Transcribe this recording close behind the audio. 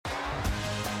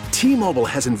T-Mobile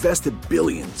has invested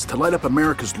billions to light up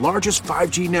America's largest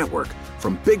 5G network,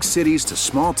 from big cities to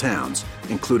small towns,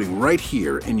 including right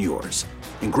here in yours.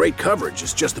 And great coverage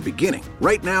is just the beginning.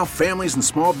 Right now, families and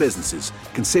small businesses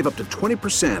can save up to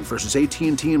 20% versus AT&T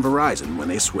and Verizon when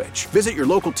they switch. Visit your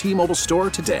local T-Mobile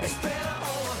store today.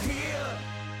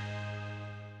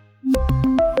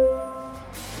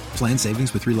 Plan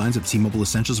savings with 3 lines of T-Mobile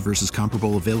Essentials versus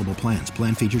comparable available plans.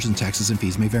 Plan features and taxes and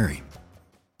fees may vary.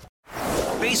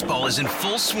 Baseball is in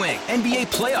full swing. NBA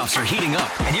playoffs are heating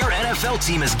up, and your NFL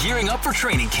team is gearing up for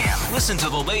training camp. Listen to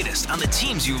the latest on the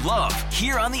teams you love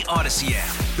here on the Odyssey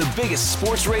app. The biggest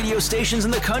sports radio stations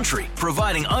in the country,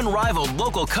 providing unrivaled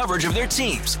local coverage of their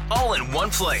teams, all in one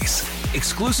place.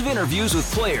 Exclusive interviews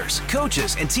with players,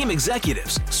 coaches, and team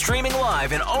executives, streaming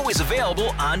live and always available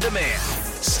on demand.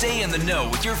 Stay in the know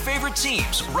with your favorite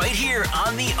teams right here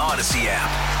on the Odyssey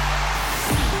app.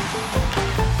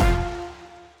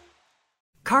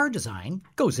 Car design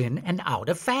goes in and out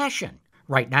of fashion.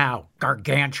 Right now,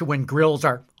 gargantuan grills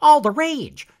are all the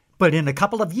rage, but in a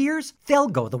couple of years, they'll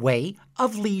go the way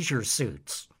of leisure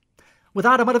suits. With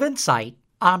Automotive Insight,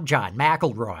 I'm John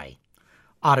McElroy.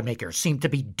 Automakers seem to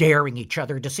be daring each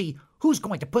other to see who's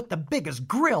going to put the biggest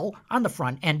grill on the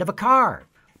front end of a car.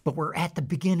 But we're at the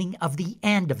beginning of the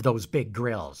end of those big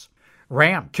grills.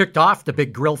 Ram kicked off the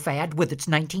big grill fad with its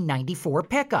 1994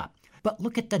 pickup. But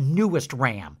look at the newest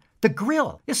Ram. The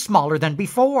grill is smaller than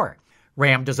before.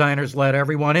 Ram designers let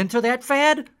everyone into that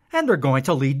fad, and they're going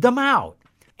to lead them out.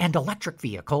 And electric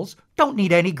vehicles don't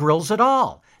need any grills at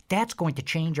all. That's going to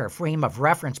change our frame of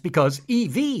reference because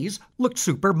EVs look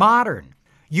super modern.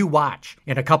 You watch.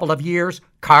 In a couple of years,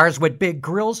 cars with big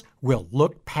grills will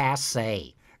look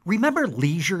passé. Remember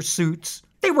leisure suits?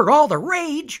 They were all the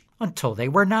rage until they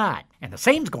were not. And the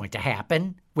same's going to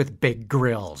happen with big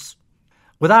grills.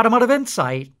 With Automotive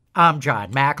Insight, I'm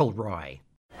John McElroy.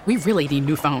 We really need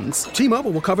new phones.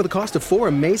 T-Mobile will cover the cost of 4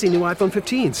 amazing new iPhone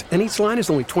 15s, and each line is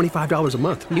only $25 a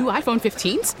month. New iPhone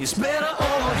 15s? It's better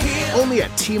over here. Only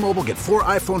at T-Mobile, get 4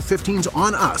 iPhone 15s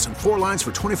on us and 4 lines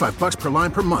for $25 per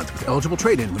line per month with eligible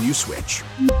trade-in when you switch.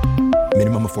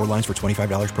 Minimum of 4 lines for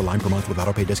 $25 per line per month with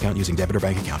autopay discount using debit or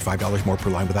bank account. $5 more per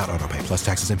line without autopay, plus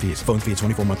taxes and fees. Phone fee at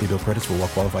 24 monthly bill credits for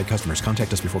well-qualified customers.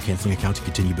 Contact us before canceling account to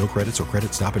continue bill credits or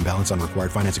credit stop and balance on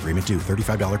required finance agreement due.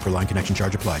 $35 per line connection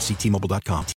charge applies. See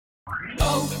T-Mobile.com.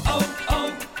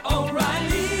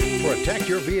 O'Reilly. Protect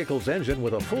your vehicle's engine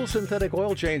with a full synthetic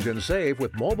oil change and save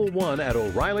with Mobil 1 at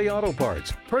O'Reilly Auto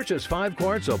Parts. Purchase 5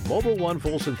 quarts of Mobil 1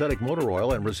 full synthetic motor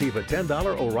oil and receive a $10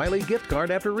 O'Reilly gift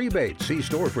card after rebate. See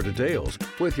store for details.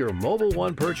 With your Mobil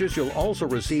 1 purchase, you'll also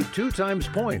receive 2 times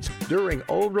points during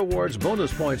O Rewards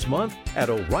Bonus Points Month at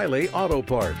O'Reilly Auto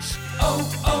Parts.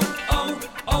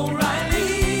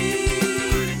 O'Reilly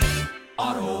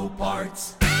Auto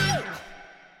Parts.